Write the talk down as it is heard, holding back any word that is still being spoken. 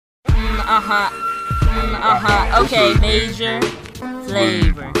Okay, major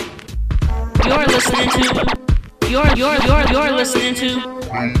flavor. You're listening to. You're listening to.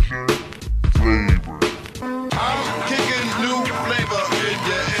 Major flavor. I'm kicking new flavor in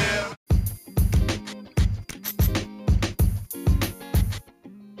your air.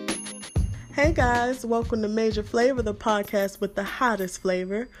 Hey guys, welcome to Major Flavor, the podcast with the hottest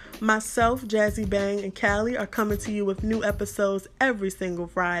flavor. Myself, Jazzy Bang, and Callie are coming to you with new episodes every single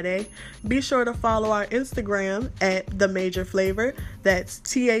Friday. Be sure to follow our Instagram at The Major Flavor, that's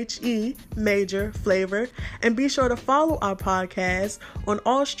THE Major Flavor, and be sure to follow our podcast on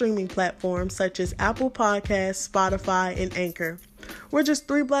all streaming platforms such as Apple Podcasts, Spotify, and Anchor. We're just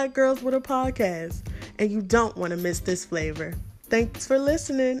three black girls with a podcast, and you don't want to miss this flavor. Thanks for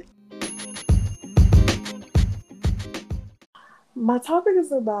listening. My topic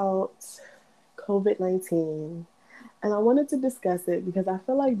is about COVID-19, and I wanted to discuss it because I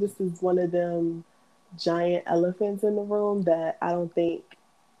feel like this is one of them giant elephants in the room that I don't think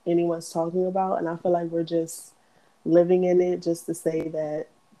anyone's talking about, and I feel like we're just living in it just to save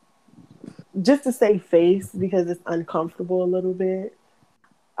face because it's uncomfortable a little bit.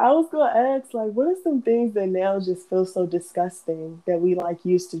 I was going to ask, what are some things that now just feel so disgusting that we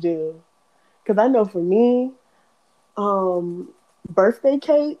used to do? Because I know for me, birthday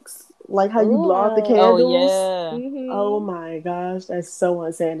cakes, like how you blow out the candles. Oh, yeah. Mm-hmm. Oh my gosh, that's so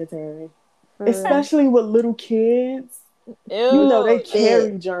unsanitary. Especially with little kids. Ew, you know they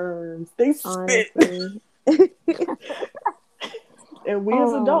carry germs. They spit. And we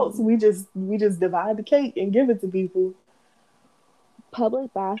as adults, we just divide the cake and give it to people.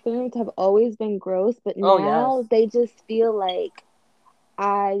 Public bathrooms have always been gross, but now they just feel like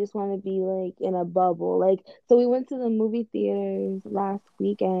I just want to be in a bubble. So we went to the movie theaters last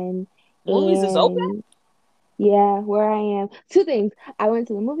weekend. Movies is open? Yeah, where I am. Two things. I went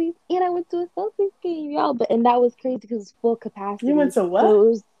to the movies and I went to a Celtics game, y'all. And that was crazy because it's full capacity. You went to what? So it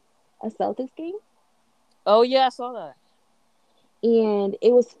was a Celtics game. Oh, yeah, I saw that. And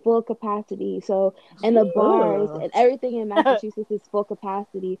it was full capacity. So, and the bars and everything in Massachusetts is full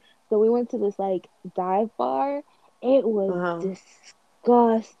capacity. So we went to this dive bar. It was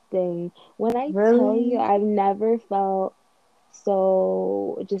disgusting. When I tell you, I've never felt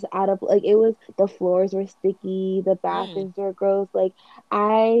so just out of it was. The floors were sticky, the bathrooms were gross.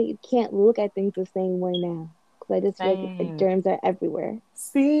 I can't look at things the same way now because I just feel like germs are everywhere.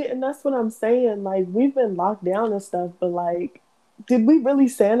 See, and that's what I'm saying. We've been locked down and stuff, but did we really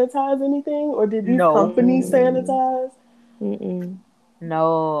sanitize anything, or did these companies sanitize? Mm-mm. No,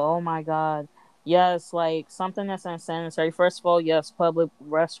 oh my God. Yes, something that's unsanitary. First of all, yes, public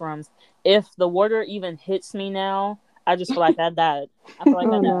restrooms. If the water even hits me now, I just feel like I died. I feel like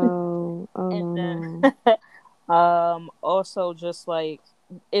I died. No. Then, also just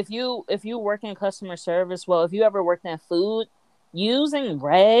if you work in customer service, well, if you ever worked in food, using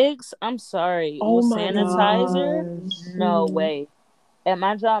rags, I'm sorry, with sanitizer, no way. At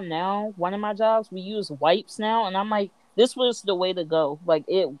my job now, one of my jobs, we use wipes now, and I'm like, this was the way to go.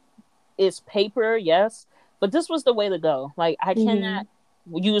 It's paper, yes, but this was the way to go. I cannot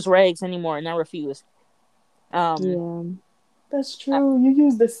use rags anymore, and I refuse. Yeah, that's true. You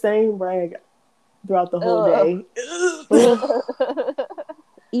use the same rag throughout the whole day.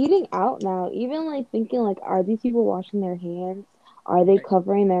 Eating out now, even thinking are these people washing their hands? Are they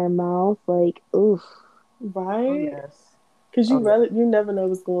covering their mouth? Oof. Right? Oh, yes. Because you never know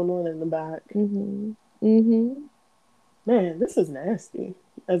what's going on in the back. Man, this is nasty.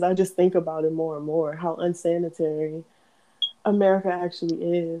 As I just think about it more and more, how unsanitary America actually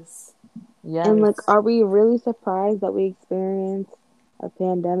is. Yes. And are we really surprised that we experience a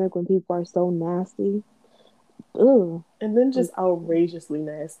pandemic when people are so nasty? Ugh. And then just outrageously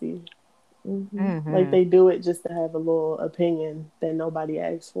nasty. They do it just to have a little opinion that nobody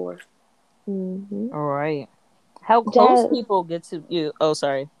asks for. All right. How close people get to you? Oh,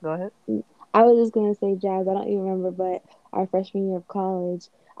 sorry. Go ahead. I was just gonna say, Jazz. I don't even remember, but our freshman year of college,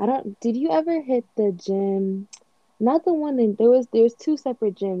 Did you ever hit the gym? Not the one in there's two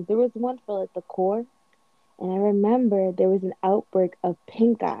separate gyms. There was one for the core, and I remember there was an outbreak of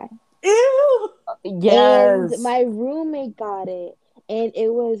pink eye. Ew. Yes. And my roommate got it. And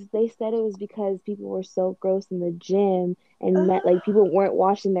they said it was because people were so gross in the gym and people weren't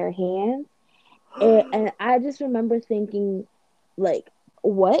washing their hands. And I just remember thinking, what?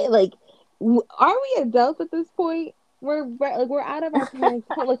 Are we adults at this point? We're out of our parents'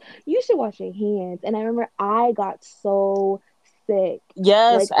 home. You should wash your hands. And I remember I got so sick.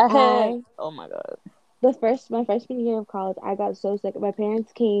 Yes, I had. Oh my God. my freshman year of college, I got so sick. My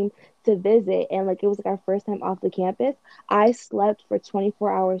parents came to visit, and like it was like our first time off the campus. I slept for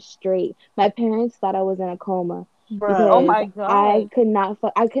 24 hours straight. My parents thought I was in a coma Oh Bruh. because my I god. could not,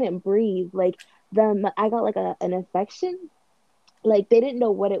 I couldn't breathe. Like I got like an infection. Like they didn't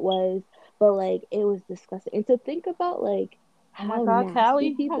know what it was, but like it was disgusting. And to think about like Oh my how god, nasty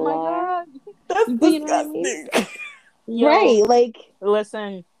Callie. Oh people my are, god. That's but you know what I mean? disgusting. Yo, Right? Like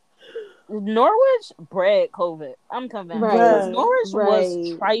listen. Norwich bred COVID. I'm convinced because right, Bruh. Norwich was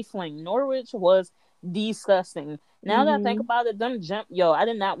right. trifling. Norwich was disgusting. Now that I think Mhm, about it, them gym, yo, I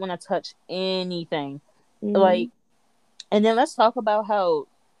did not want to touch anything. Like, mhm, and then let's talk about how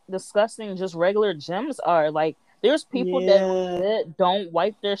disgusting just regular gyms are. Like, there's people that Yeah. legit don't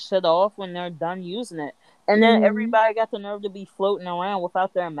wipe their shit off when they're done using it, and then mhm. everybody got the nerve to be floating around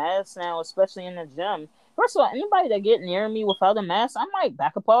without their masks now, especially in the gym. First of all, anybody that get near me without a mask, I'm like,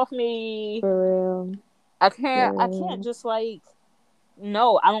 back up off me. For real, I for can't real. just like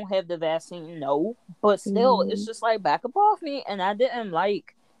no, I don't have the vaccine, no. But still, it's Mhm, just like back up off me. And I didn't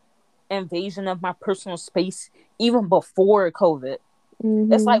like invasion of my personal space even before COVID.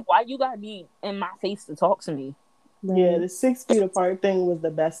 It's like mhm. why you gotta be in my face to talk to me? Yeah, Right. the 6 feet apart thing was the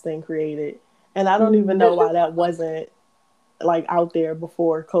best thing created. And I don't even Mhm, know why that wasn't like out there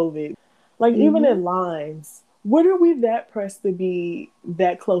before COVID. Like even mhm. in lines, what are we that pressed to be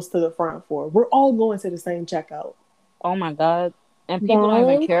that close to the front for? We're all going to the same checkout. Oh my god. And people don't even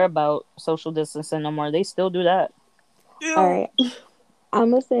Valid. care about social distancing no more. They still do that. All Ew. right.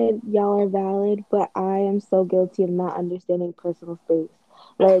 I'm gonna say y'all are valid, but I am so guilty of not understanding personal space.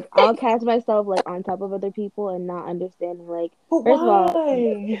 Like I'll catch myself like on top of other people and not understanding. Like But first of all,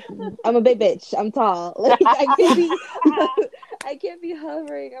 why? I'm a big bitch. I'm tall. Like I can't be, I can't be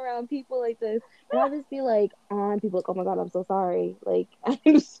hovering around people like this. And I'll just be like on people like, oh my god, I'm so sorry. Like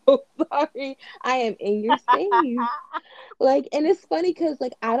I'm so sorry. I am in your space. Like, and it's funny because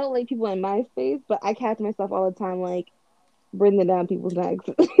like I don't like people in my space, but I catch myself all the time like breathing down people's necks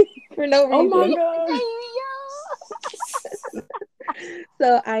for no Oh my reason. god.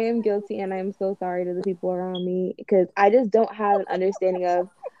 So I am guilty, and I'm so sorry to the people around me because I just don't have an understanding of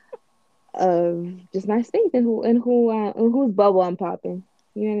just my space and whose bubble I'm popping.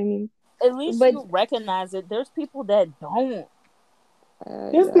 You know what I mean? At least But you recognize it. There's people that don't.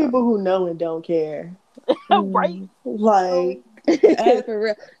 There's yeah, people who know and don't care. Right? mm. Like at For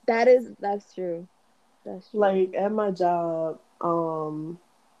real, that's true. That's true. at my job,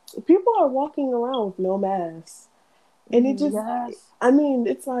 people are walking around with no masks. And it Hmm. just, Yes. I mean,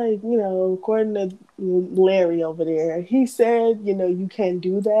 it's like, according to Larry over there, he said, you can't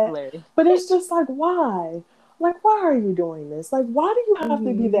do that. Larry. But it's just like, why? Like, why are you doing this? Like, why do you have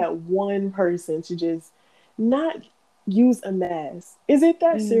to be Hmm. that one person to just not use a mask? Is it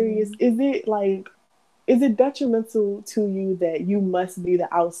that serious? Hmm. Is it detrimental to you that you must be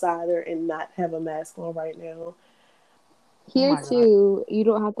the outsider and not have a mask on right now? Oh Here my god. too, you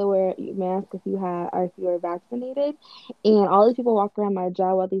don't have to wear a mask if you have or if you are vaccinated. And all these people walk around my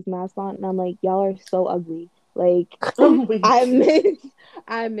job with these masks on, and I'm like, y'all are so ugly. Like, I'm weak. I miss,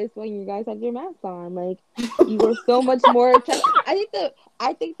 I miss when you guys had your masks on. Like, you were so much more attractive.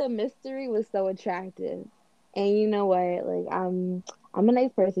 I think the mystery was so attractive. And you know what? Like, I'm a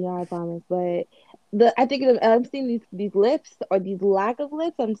nice person, y'all, I promise. But I think I'm seeing these lips or these lack of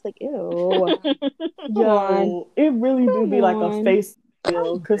lips. I'm just like, ew. Come on. Yo, it really do Come be like a on. face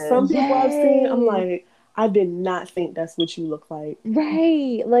deal. I'm Cause some dead. people I've seen, I'm Yes. like, I did not think that's what you look like.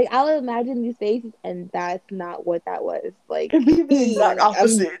 Right. Like I'll imagine these faces and that's not what that was. Like It'd be the exact I'm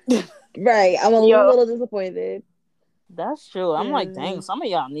opposite. right. I'm a Yo, little disappointed. that's true. I'm like, Yeah. dang, some of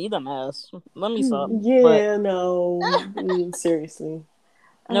y'all need a mask. Let me stop. But Yeah, no, seriously.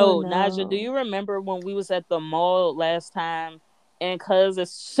 Oh no, Naja, do no. you remember when we was at the mall last time? And cause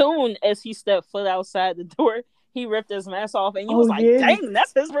as soon as he stepped foot outside the door, he ripped his mask off, and you Oh was like, yeah, dang,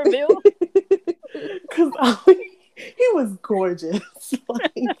 that's his reveal. cause he was gorgeous.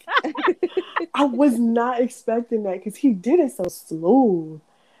 Like I was not expecting that because he did it so smooth,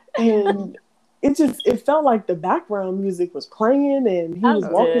 and it felt like the background music was playing and he was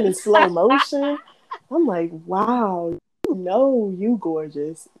I'm walking dead. in slow motion. I'm like, wow, you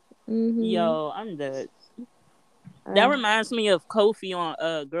gorgeous. Mhm. Yo, I'm dead. That Uh, reminds me of Kofi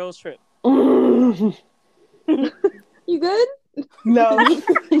on Girls Trip. you good? No, Damn.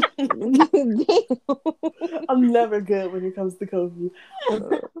 I'm never good when it comes to Kofi.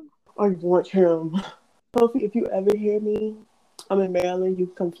 I want him. Kofi, if you ever hear me, I'm in Maryland. You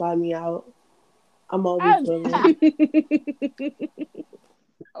can come fly me out. I'm always I'm willing.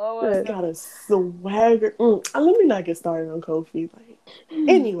 oh my He's Look, got god. a swagger. Let me not get started on Kofi. Like, so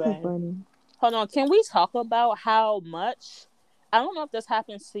anyway, funny. hold on. Can we talk about how much? I don't know if this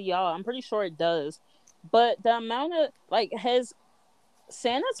happens to y'all. I'm pretty sure it does. But the amount of like has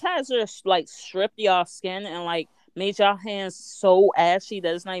sanitizer like stripped y'all skin and like made y'all hands so ashy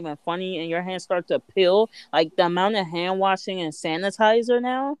that it's not even funny, and your hands start to peel. Like the amount of hand washing and sanitizer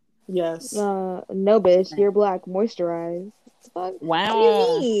now. Yes. No, bitch, you're black. Moisturize. Fuck. What do you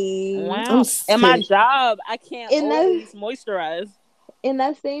Wow, mean? I'm wow. And my sick. job, I can't In that always moisturize. in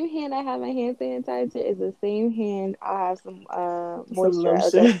that same hand, I have my hand sanitizer. Is the same hand I have some Some moisturize.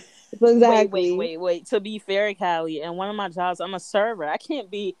 Okay, lotion. so Wait, wait, exactly. wait, wait. To be fair, Callie, and one of my jobs, I'm a server. I can't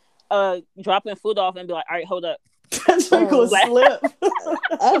be dropping food off and be like, all right, hold up. That drink will Oh, Like, slip.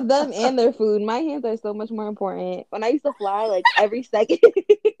 of them and their food. My hands are so much more important. When I used to fly, like every second,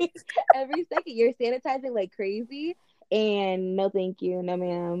 every second, you're sanitizing like crazy. And no, thank you, no,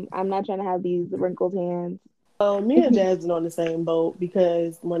 ma'am. I'm not trying to have these wrinkled hands. Me and Jazz is on the same boat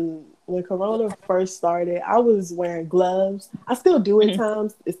because when Corona first started, I was wearing gloves. I still do at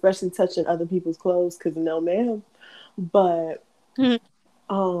times, especially touching other people's clothes because no, ma'am. But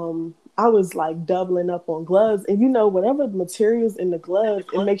I was like doubling up on gloves, and whatever materials in the gloves,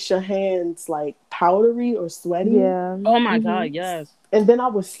 it makes your hands like powdery or sweaty. Yeah. oh my Mm-hmm. god, yes. And then I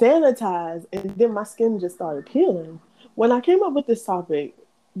was sanitized, and then my skin just started peeling. When I came up with this topic,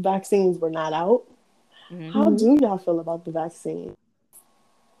 vaccines were not out. Mm-hmm. How Mm-hmm. do y'all feel about the vaccine?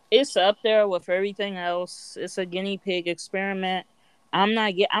 It's up there with everything else. It's a guinea pig experiment. I'm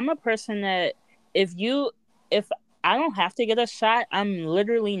a person that if you if I don't have to get a shot, I'm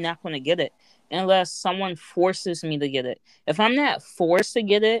literally not going to get it unless someone forces me to get it. If I'm not forced to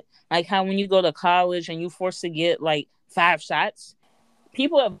get it, like how when you go to college and you forced to get like 5 shots,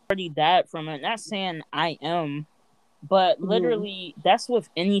 people have already died from it. Not saying I am, but Mm-hmm. literally that's with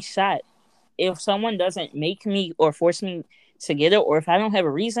any shot. If someone doesn't make me or force me to get it, or if I don't have a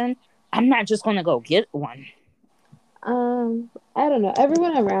reason, I'm not just gonna go get one. I don't know.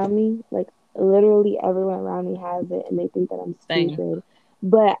 Everyone around me, like literally everyone around me has it and they think that I'm Thing. stupid.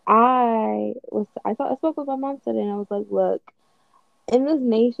 But I spoke with my mom today and I was like, look, in this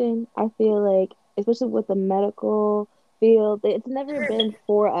nation, I feel like, especially with the medical field, it's never been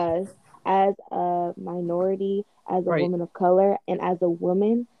for us as a minority, as a Right. woman of color, and as a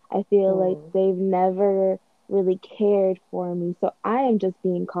woman. I feel like Mm. they've never really cared for me. So I am just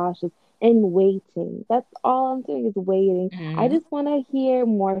being cautious and waiting. That's all I'm doing is waiting. I Mm-hmm. just want to hear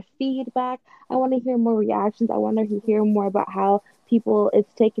more feedback. I want to hear more reactions. I want to hear more about how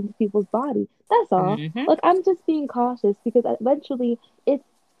it's taken to people's body. That's all. Mm-hmm. Like I'm just being cautious because eventually it's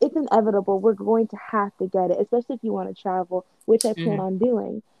it's inevitable. We're going to have to get it, especially if you want to travel, which I plan Mm-hmm. on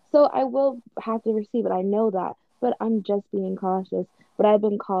doing. So I will have to receive it. I know that, but I'm just being cautious. But I've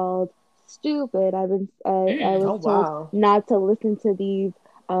been called stupid. I Mm. was Oh told wow. not to listen to these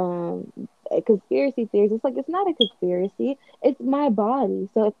um conspiracy theories. It's like it's not a conspiracy. It's my body.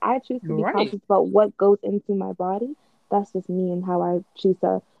 So if I choose to be Right. cautious about what goes into my body, that's just me and how I choose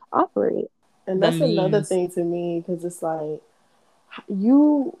to operate. And The that's another memes. thing to me because it's like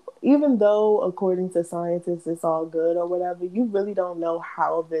you, even though according to scientists it's all good or whatever, you really don't know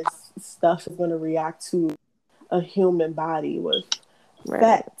how this stuff is going to react to a human body with Right.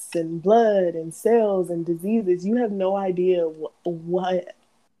 fats and blood and cells and diseases. You have no idea what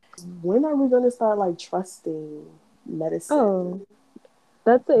when are we going to start like trusting medicine? Oh,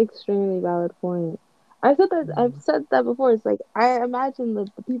 that's an extremely valid point. I've said that before. It's like I imagine the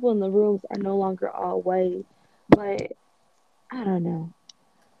people in the rooms are no longer all white, but I don't know.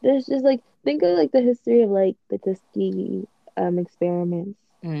 There's just like think of like the history of like the Tuskegee experiments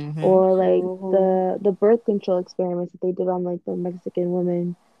Mm-hmm. or like Mm-hmm. the birth control experiments that they did on like the Mexican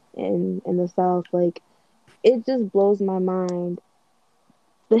women in the South. Like it just blows my mind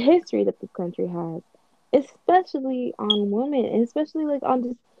the history that this country has, especially on women, and especially like on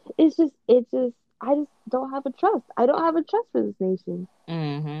just it's just I just don't have a trust. I don't have a trust for this nation.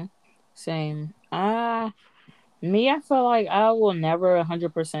 Mm-hmm. Same. Me, I feel like I will never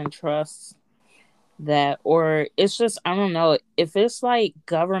 100% trust that, or it's just I don't know if it's like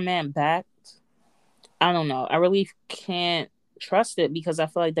government backed. I don't know. I really can't trust it because I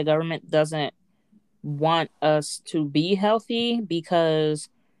feel like the government doesn't want us to be healthy because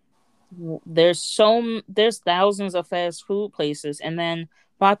there's thousands of fast food places, and then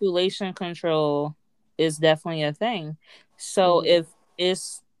population control is definitely a thing. So Mm-hmm. if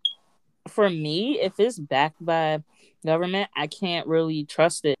it's for me, if it's backed by government, I can't really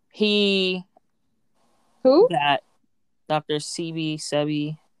trust it. He Who? got Dr. CB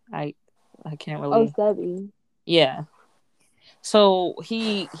Sebi. I I can't Oh, really. Sebi. Yeah. So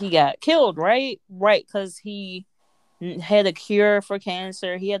he got killed, right? Right, because he had a cure for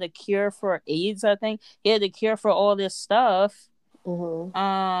cancer. He had a cure for AIDS, I think. He had a cure for all this stuff. Mm-hmm.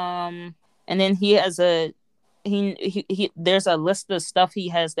 And then he has he there's a list of stuff he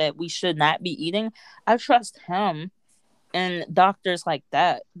has that we should not be eating. I trust him and doctors like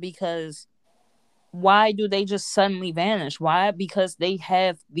that, because why do they just suddenly vanish? Why? Because they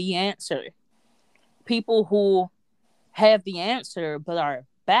have the answer. People who have the answer but are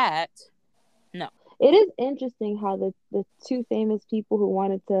bad, no. It is interesting how the two famous people who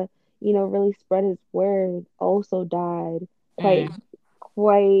wanted to, really spread his word also died quite Mm.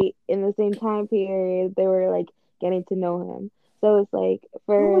 quite in the same time period. They were like getting to know him. So it's like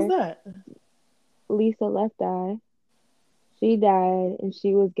Who was for that? Lisa Left Eye, she died and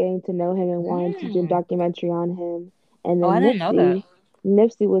she was getting to know him and wanted to do a Mm. documentary on him. And Oh, I then didn't know that.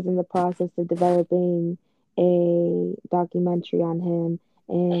 Nipsey was in the process of developing a documentary on him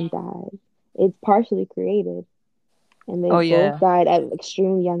and died. It's partially created, and they Oh both yeah. died at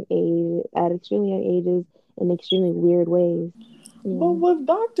extremely young ages in extremely weird ways. But Yeah. with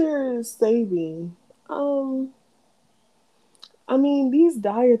Dr. Sabi, um, I mean, these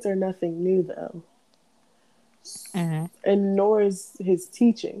diets are nothing new though, Hmm. and nor is his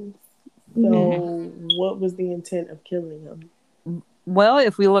teaching. Hmm. Hmm. So, what was the intent of killing him? Well,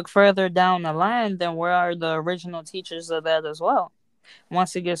 if we look further down the line, then where are the original teachers of that as well?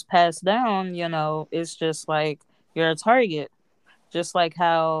 Once it gets passed down, it's just like you're a target. Just like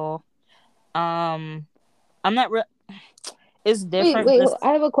how I'm not it's Wait, different wait. this. I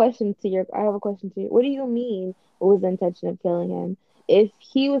have a question to you. What do you mean? What was the intention of killing him? If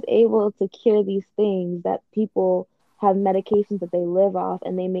he was able to cure these things that people have medications that they live off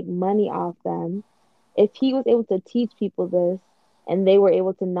and they make money off them, if he was able to teach people this and they were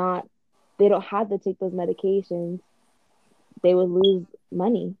able to not, they don't have to take those medications, they would lose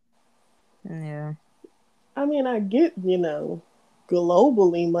money. Yeah. I mean, I get,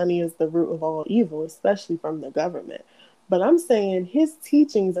 globally, money is the root of all evil, especially from the government. But I'm saying his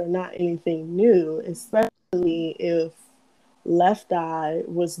teachings are not anything new, especially if Left Eye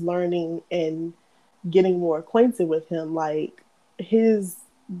was learning and getting more acquainted with him. Like his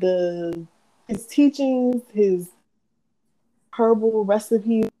the his teachings, his herbal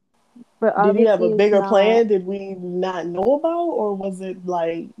recipes. But Did he have obviously a it's bigger not. plan? Did we not know about, or was it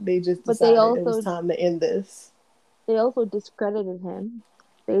like they just But they decided it was also time to end this? they also discredited him.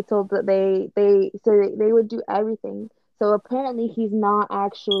 They told that they so they would do everything. So apparently he's not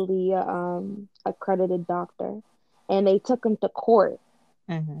actually a accredited doctor, and they took him to court.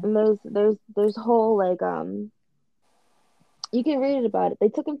 Hmm. And there's whole like you can read it about it. They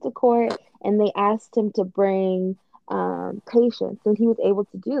took him to court and they asked him to bring patients, and he was able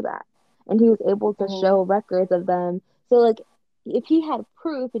to do that, and he was able to Mm-hmm. show records of them. So like if he had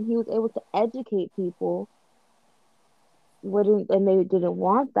proof and he was able to educate people, wouldn't and they didn't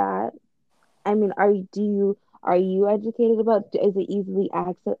want that. I mean, are you educated about? Is it easily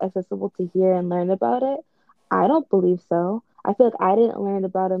accessible to hear and learn about it? I don't believe so. I feel like I didn't learn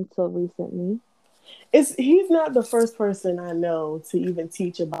about him till recently. He's not the first person I know to even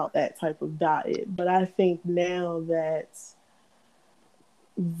teach about that type of diet, but I think now that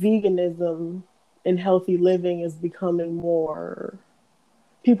veganism and healthy living is becoming more,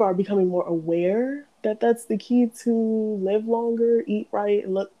 people are becoming more aware that that's the key to live longer, eat right,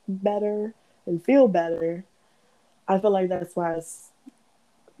 look better, and feel better. I feel like that's why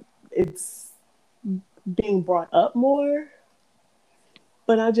it's being brought up more.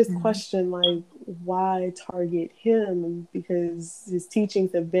 But I just question, like, why target him, because his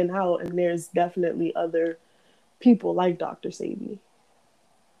teachings have been out and there's definitely other people like Dr. Sabi.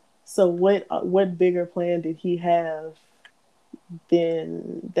 So what bigger plan did he have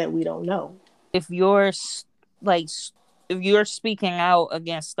than that we don't know? If like if you're speaking out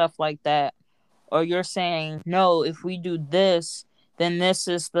against stuff like that, or you're saying no, if we do this, then this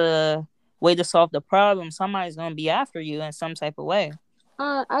is the way to solve the problem, somebody's gonna be after you in some type of way.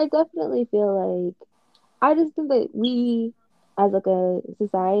 I definitely feel like I just think that we, as like a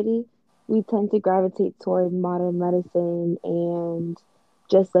society, we tend to gravitate toward modern medicine and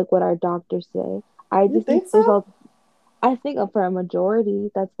just like what our doctors say. I You just think think there's so? all. I think for a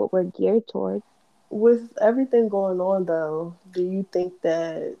majority, that's what we're geared towards. With everything going on, though, do you think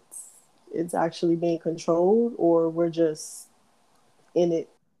that it's actually being controlled, or we're just in it?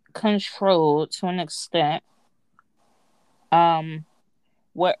 Controlled to an extent. Um,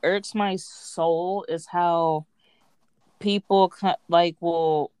 what irks my soul is how people like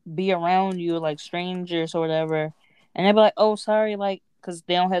will be around you like strangers or whatever, and they'll be like, "Oh, sorry," like because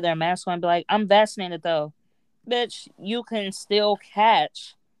they don't have their mask on. Be like, "I'm vaccinated though." Bitch, you can still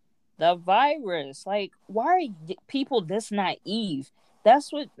catch the virus. Like, why are people this naive?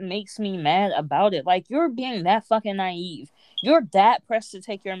 That's what makes me mad about it. Like, you're being that fucking naive. You're that pressed to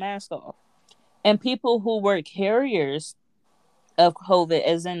take your mask off. And people who were carriers of COVID,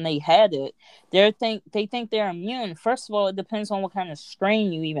 as in they had it, they think they're immune. First of all, it depends on what kind of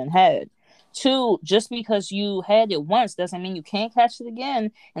strain you even had. Two, just because you had it once doesn't mean you can't catch it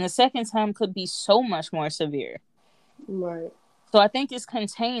again, and the second time could be so much more severe. Right. So I think it's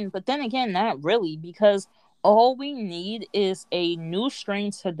contained, but then again, not really, because all we need is a new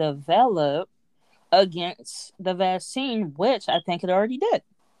strain to develop against the vaccine, which I think it already did.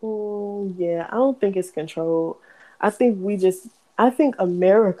 Yeah, I don't think it's controlled. I think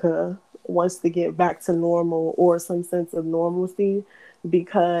America wants to get back to normal or some sense of normalcy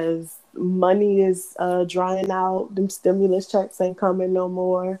because money is drying out. Them stimulus checks ain't coming no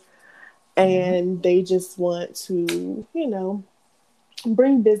more. And they just want to,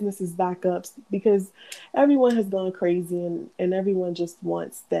 bring businesses back up because everyone has gone crazy and everyone just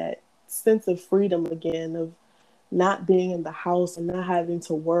wants that sense of freedom again of not being in the house and not having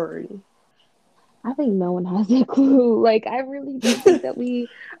to worry. I think no one has a clue. Like, I really don't think that we.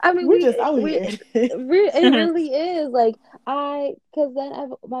 I mean, We're just out we here. it really is. Like, because then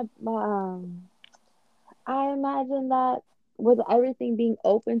I imagine that with everything being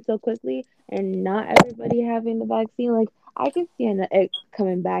open so quickly and not everybody having the vaccine, like I can see it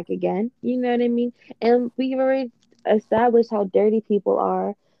coming back again. You know what I mean? And we've already established how dirty people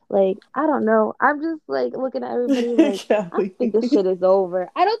are. Like, I don't know. I'm just like looking at everybody like I don't Kelly. think this shit is over.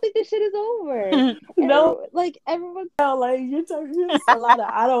 I don't think this shit is over. No, Everyone's like you're talking just a lot of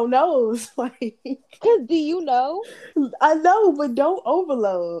I don't knows. Like because do you know? I know, but don't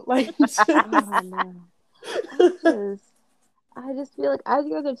overload. Like just I don't know. I just I just feel like as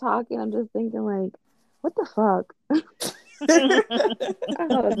you guys are talking, I'm just thinking like, what the fuck? I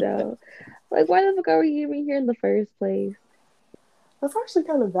don't know. Like, why the fuck are we even here in the first place? that's actually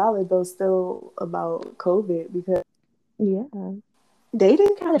kind of valid though still about COVID because Yeah. they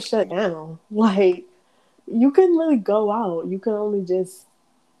didn't kind of shut down. Like you couldn't really go out. You could only just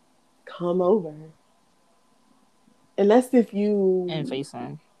come over. And that's if And you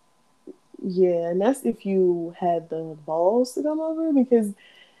FaceTime. yeah, and that's if you had the balls to come over because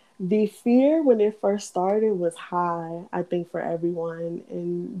the fear when it first started was high, I think, for everyone.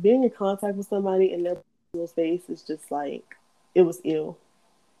 And being in contact with somebody in their personal space is just like, it was ill.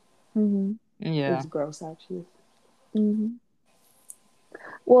 Mm-hmm. It Yeah. was gross, actually. Mm-hmm.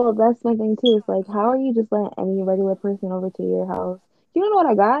 Well, that's my thing too. It's like, how are you just letting any regular person over to your house? You don't know what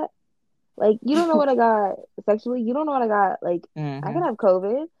I got. Like, you don't know what I got sexually. You don't know what I got. Like, I could Mm-hmm. have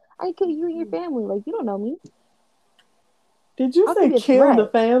COVID. I could kill you and your family. Like, you don't know me. Did you How could say be a kill the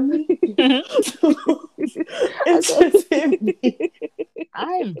threat? family? I It just hit me. said,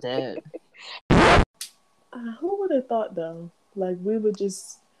 I'm dead. Who would have thought, though? Like, we would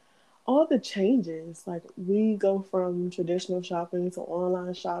just, all the changes. Like, we go from traditional shopping to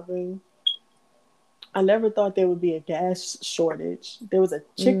online shopping. I never thought there would be a gas shortage. There was a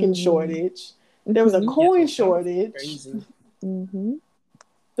chicken mm-hmm. shortage. There was a Mm-hmm. Yo, coin that was shortage. crazy. Mm-hmm.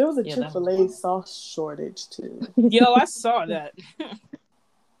 There was a Yeah, that was Chick-fil-A wild. sauce shortage too. Yo, I saw that.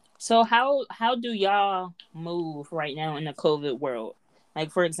 So how do y'all move right now in the COVID world?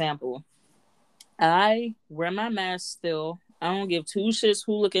 Like, for example, I wear my mask still. I don't give two shits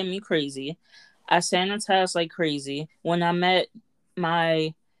who look at me crazy. I sanitize like crazy. When I'm at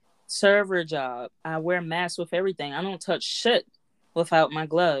my server job, I wear masks with everything. I don't touch shit without my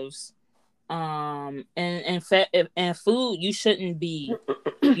gloves. And food, you shouldn't be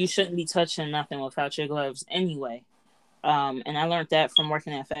touching nothing without your gloves anyway. And I learned that from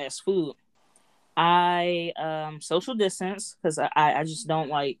working at fast food. I social distance because I just don't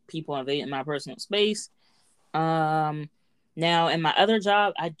like people invading my personal space. Um, Now in my other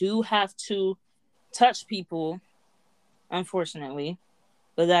job, I do have to touch people, unfortunately,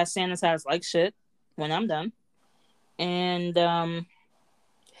 but I sanitize like shit when I'm done. And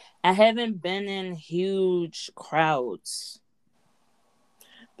I haven't been in huge crowds.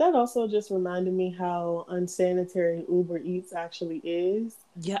 That also just reminded me how unsanitary Uber Eats actually is.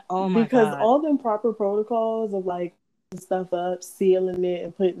 Yeah. Oh my Because god. all them proper protocols of like stuff up, sealing it,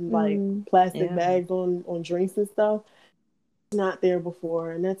 and putting like Mm. plastic Yeah, bags on drinks and stuff, not there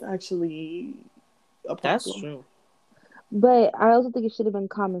before, and that's actually a that's problem. true. But I also think it should have been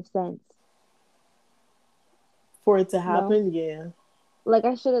common sense. For it to No, happen, yeah. like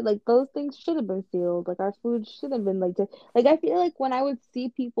I should have, like those things should have been sealed. Like our food should have been like, just, like I feel like when I would see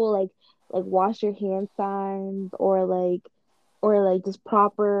people like wash your hand signs or like just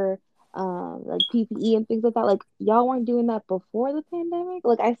proper. like PPE and things like that. Like y'all weren't doing that before the pandemic.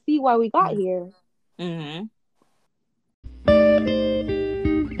 Like I see why we got here. Mm-hmm.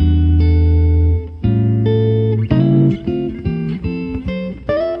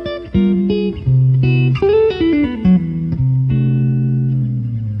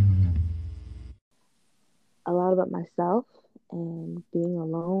 A lot about myself and being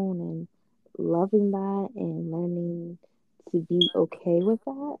alone and loving that and learning to be okay with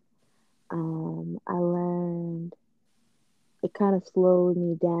that. I learned it kind of slowed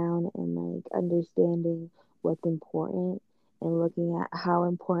me down and like understanding what's important and looking at how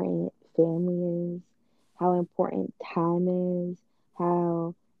important family is, how important time is,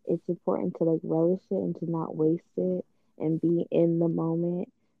 how it's important to like relish it and to not waste it and be in the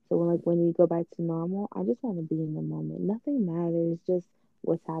moment. So when you go back to normal, I just want to be in the moment. Nothing matters, just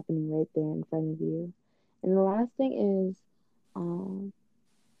what's happening right there in front of you. And the last thing is, um,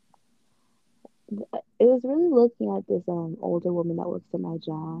 it was really looking at this older woman that works at my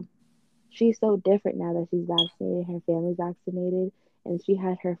job. She's so different now that she's vaccinated, her family's vaccinated, and she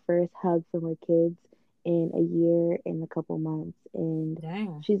had her first hug from her kids in a year and a couple months. And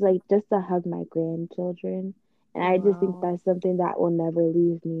Dang. she's like, just to hug my grandchildren. And I just think Wow. that's something that will never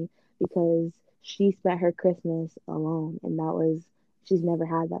leave me because she spent her Christmas alone, and she's never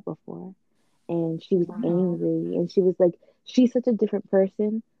had that before. And she was Wow. angry, and she was like, she's such a different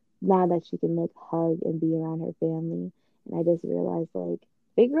person now that she can like hug and be around her family. And I just realized like,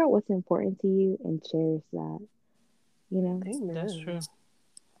 figure out what's important to you and cherish that, you know? That's Amen. true.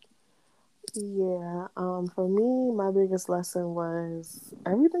 Yeah. For me, my biggest lesson was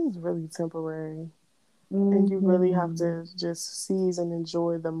everything's really temporary. And you really have Mm-hmm. to just seize and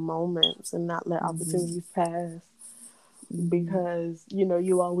enjoy the moments and not let Mm-hmm. opportunities pass. Mm-hmm. Because,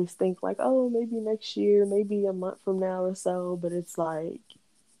 you always think like, oh, maybe next year, maybe a month from now or so. But it's like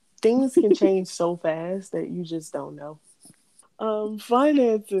things can change so fast that you just don't know.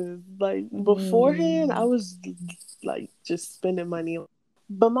 Finances. Like beforehand, I Mm-hmm. was like just spending money.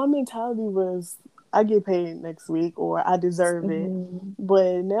 But my mentality was I get paid next week or I deserve it. Mm-hmm.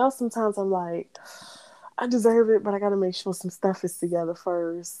 But now sometimes I'm like, I deserve it, but I gotta make sure some stuff is together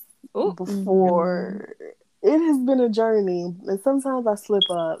first Oh, Mm-hmm. before it has been a journey. And sometimes I slip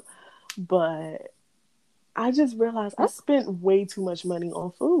up, but I just realized I That's spent way too much money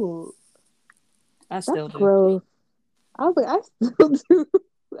on food. I that's still do. gross. I was like, I still do.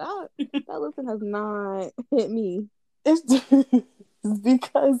 I, that lesson has not hit me. It's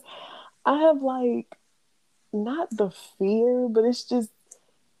because I have like not the fear, but it's just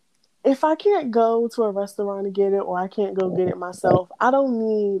if I can't go to a restaurant to get it or I can't go get it myself, I don't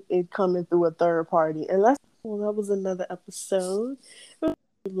need it coming through a third party. Unless, well, that was another episode.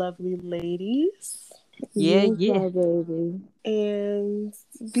 Lovely ladies. Yeah, Yes, yeah. my baby. And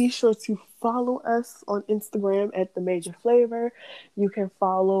be sure to follow us on Instagram at The Major Flavor. You can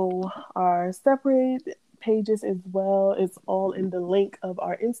follow our separate pages as well. It's all in the link of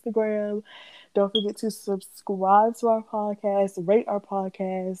our Instagram. Don't forget to subscribe to our podcast, rate our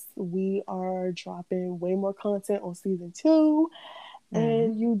podcast. We are dropping way more content on season 2, Mm-hmm.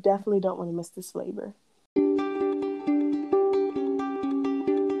 and you definitely don't want to miss this flavor.